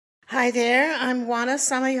Hi there, I'm Juana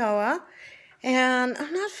Samayoa, and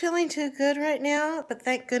I'm not feeling too good right now, but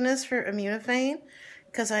thank goodness for Immunophane,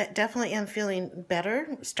 because I definitely am feeling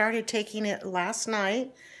better. Started taking it last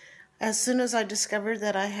night as soon as I discovered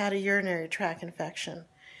that I had a urinary tract infection.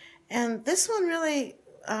 And this one really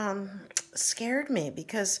scared me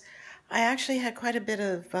because I actually had quite a bit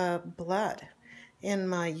of blood in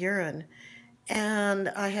my urine. And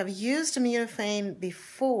I have used Immunophane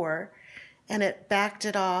before, and it backed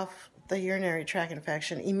it off the urinary tract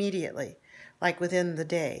infection immediately, like within the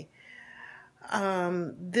day.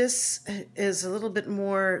 This is a little bit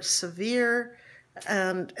more severe,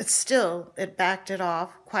 and it backed it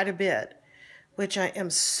off quite a bit, which I am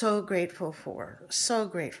so grateful for. So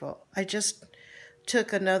grateful. I just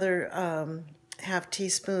took another half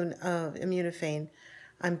teaspoon of Immunophane.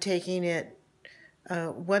 I'm taking it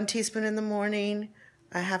 1 teaspoon in the morning,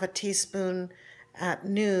 I have a teaspoon at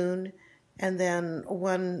noon, and then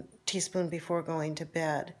 1 teaspoon before going to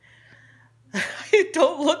bed. I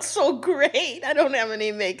don't look so great. I don't have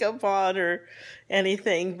any makeup on or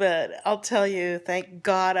anything, but I'll tell you, thank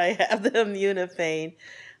God I have the Immunophane.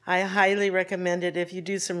 I highly recommend it. If you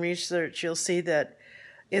do some research, you'll see that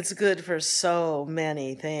it's good for so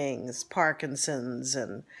many things, Parkinson's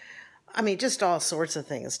and just all sorts of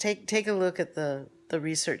things. Take a look at the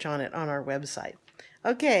research on it on our website.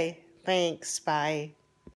 Okay, thanks. Bye.